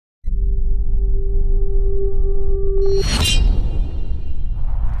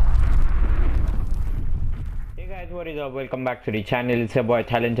up? Welcome back to the channel. It's your boy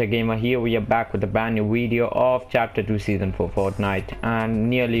Talented Gamer here. We are back with a brand new video of Chapter 2 Season 4 Fortnite, and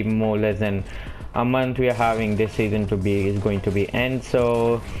nearly more or less than a month we are having this season to be is going to be end.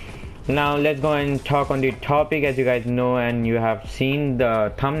 So now let's go and talk on the topic. As you guys know and you have seen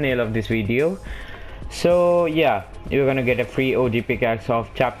the thumbnail of this video, so yeah, you're gonna get a free OG pickaxe of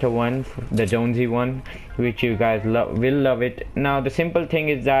Chapter 1, the Jonesy one, which you guys will love it. Now the simple thing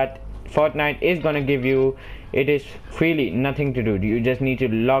is that Fortnite is gonna give you, it is freely, nothing to do, you just need to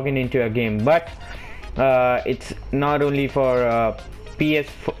log in into a game. But it's not only for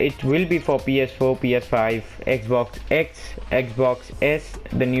PS4, it will be for PS4, PS5, Xbox X, Xbox S,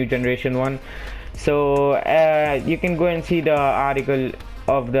 the new generation one. So you can go and see the article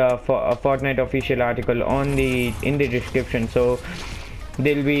of the Fortnite official article on in the description. So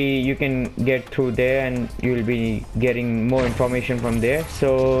you can get through there and you'll be getting more information from there.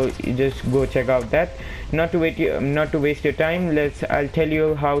 So you just go check out that. Not to waste your time, I'll tell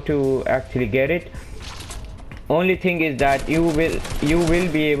you how to actually get it. Only thing is that you will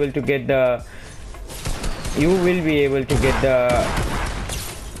be able to get the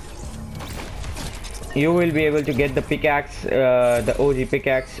pickaxe, the OG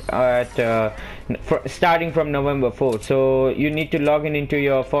pickaxe at starting from November 4th. So you need to log in into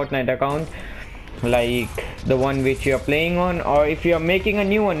your Fortnite account, like the one which you are playing on, or if you are making a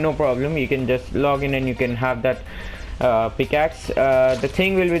new one, no problem, you can just log in and you can have that pickaxe. The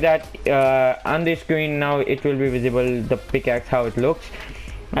thing will be that on the screen now it will be visible, the pickaxe, how it looks,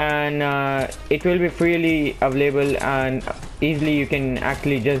 and it will be freely available and easily you can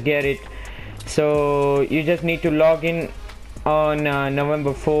actually just get it. So you just need to log in on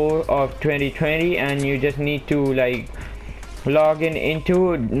November 4 of 2020, and you just need to log in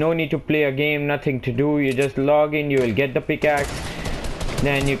into, no need to play a game, nothing to do, you just log in, you will get the pickaxe,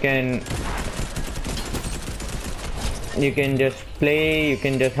 then you can just play, you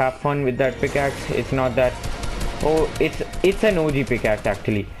can just have fun with that pickaxe. It's not that, oh, it's an OG pickaxe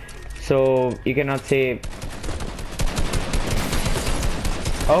actually, so you cannot say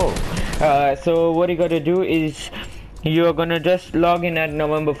oh. So what you gotta do is you're gonna just log in at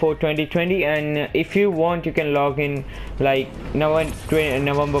November 4, 2020, and if you want you can log in like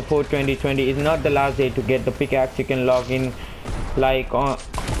November 4, 2020 is not the last day to get the pickaxe. You can log in like on,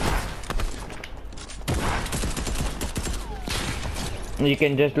 you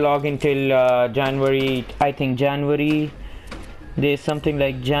can just log in till January, I think January, there's something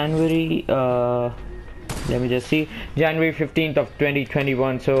like January, let me just see, January 15th of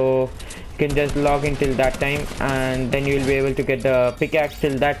 2021. So you can just log in till that time, and then you will be able to get the pickaxe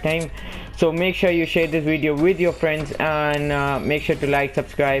till that time. So make sure you share this video with your friends, and make sure to like,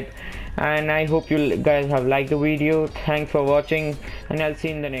 subscribe, and I hope you guys have liked the video. Thanks for watching, and I'll see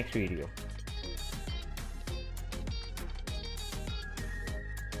you in the next video.